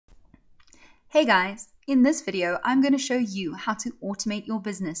Hey guys, in this video I'm going to show you how to automate your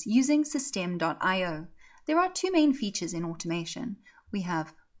business using System.io. There are two main features in automation. We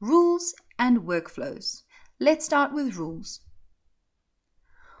have rules and workflows. Let's start with rules.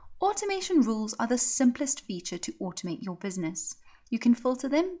 Automation rules are the simplest feature to automate your business. You can filter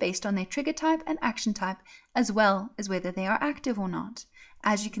them based on their trigger type and action type, as well as whether they are active or not.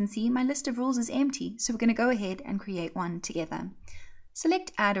 As you can see, my list of rules is empty, so we're going to go ahead and create one together.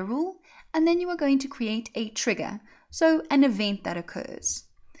 Select Add a Rule, and then you are going to create a trigger, so an event that occurs.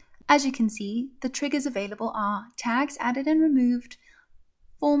 As you can see, the triggers available are tags added and removed,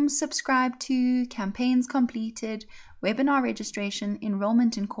 forms subscribed to, campaigns completed, webinar registration,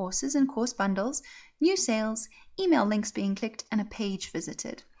 enrollment in courses and course bundles, new sales, email links being clicked, and a page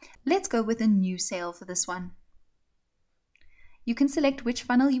visited. Let's go with a new sale for this one. You can select which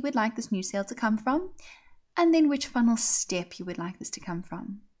funnel you would like this new sale to come from, and then which funnel step you would like this to come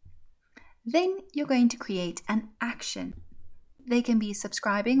from. Then you're going to create an action. They can be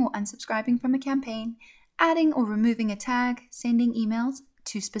subscribing or unsubscribing from a campaign, adding or removing a tag, sending emails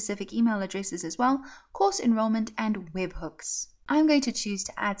to specific email addresses as well, course enrollment, and webhooks. I'm going to choose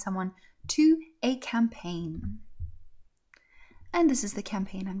to add someone to a campaign. And this is the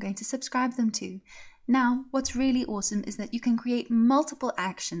campaign I'm going to subscribe them to. Now, what's really awesome is that you can create multiple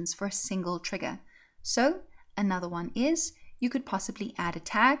actions for a single trigger. So another one is you could possibly add a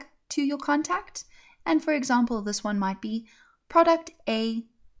tag to your contact. And for example, this one might be product A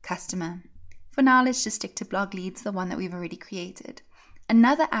customer. For now, let's just stick to blog leads, the one that we've already created.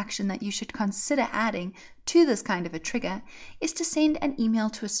 Another action that you should consider adding to this kind of a trigger is to send an email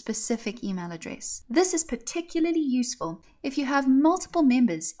to a specific email address. This is particularly useful if you have multiple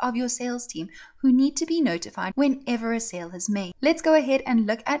members of your sales team who need to be notified whenever a sale is made. Let's go ahead and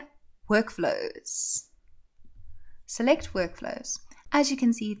look at workflows. Select workflows. As you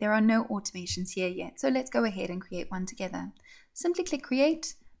can see, there are no automations here yet, so let's go ahead and create one together. Simply click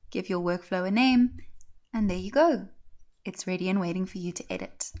Create, give your workflow a name, and there you go. It's ready and waiting for you to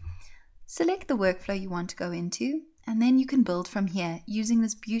edit. Select the workflow you want to go into, and then you can build from here using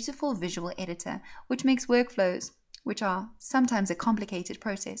this beautiful visual editor, which makes workflows, which are sometimes a complicated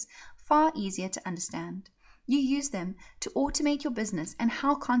process, far easier to understand. You use them to automate your business and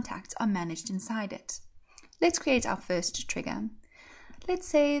how contacts are managed inside it. Let's create our first trigger. Let's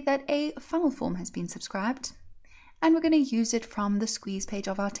say that a funnel form has been subscribed, and we're going to use it from the squeeze page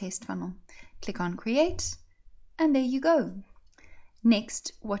of our test funnel. Click on Create, and there you go.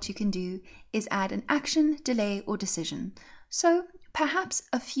 Next, what you can do is add an action, delay, or decision. So perhaps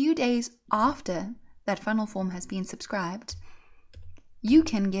a few days after that funnel form has been subscribed, you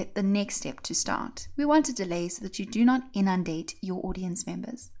can get the next step to start. We want a delay so that you do not inundate your audience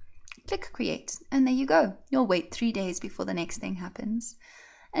members. Click Create, and there you go. You'll wait 3 days before the next thing happens.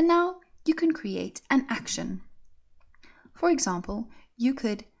 And now you can create an action. For example, you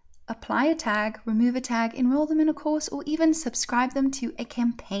could apply a tag, remove a tag, enroll them in a course, or even subscribe them to a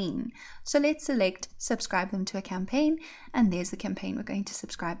campaign. So let's select subscribe them to a campaign, and there's the campaign we're going to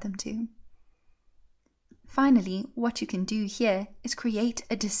subscribe them to. Finally, what you can do here is create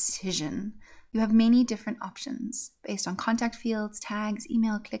a decision. You have many different options based on contact fields, tags,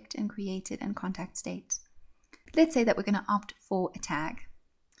 email clicked and created, and contact state. Let's say that we're going to opt for a tag.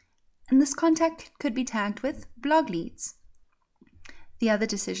 And this contact could be tagged with blog leads. The other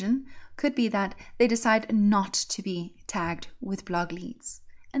decision could be that they decide not to be tagged with blog leads.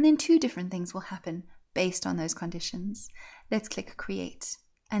 And then two different things will happen based on those conditions. Let's click Create.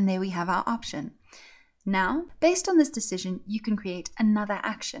 And there we have our option. Now, based on this decision, you can create another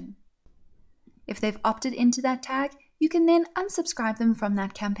action. If they've opted into that tag, you can then unsubscribe them from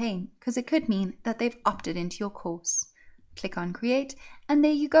that campaign, because it could mean that they've opted into your course. Click on Create, and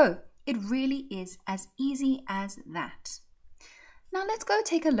there you go. It really is as easy as that. Now let's go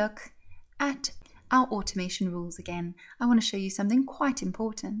take a look at our automation rules again. I want to show you something quite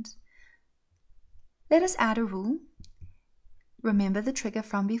important. Let us add a rule. Remember the trigger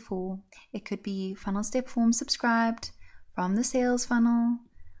from before. It could be funnel step form subscribed, from the sales funnel,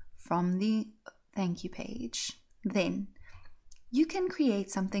 from the thank you page. Then you can create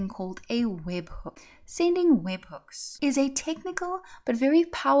something called a webhook. Sending webhooks is a technical but very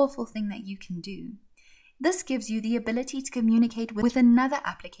powerful thing that you can do. This gives you the ability to communicate with another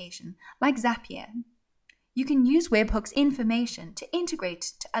application like Zapier. You can use webhooks information to integrate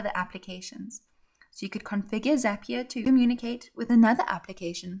to other applications. So you could configure Zapier to communicate with another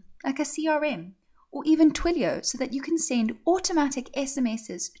application like a CRM, or even Twilio, so that you can send automatic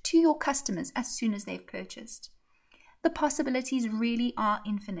SMSs to your customers as soon as they've purchased. The possibilities really are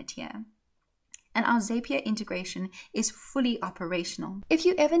infinite here. and our Zapier integration is fully operational. If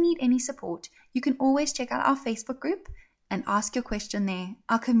you ever need any support, you can always check out our Facebook group and ask your question there.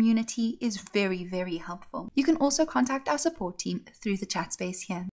 Our community is very, very helpful. You can also contact our support team through the chat space here.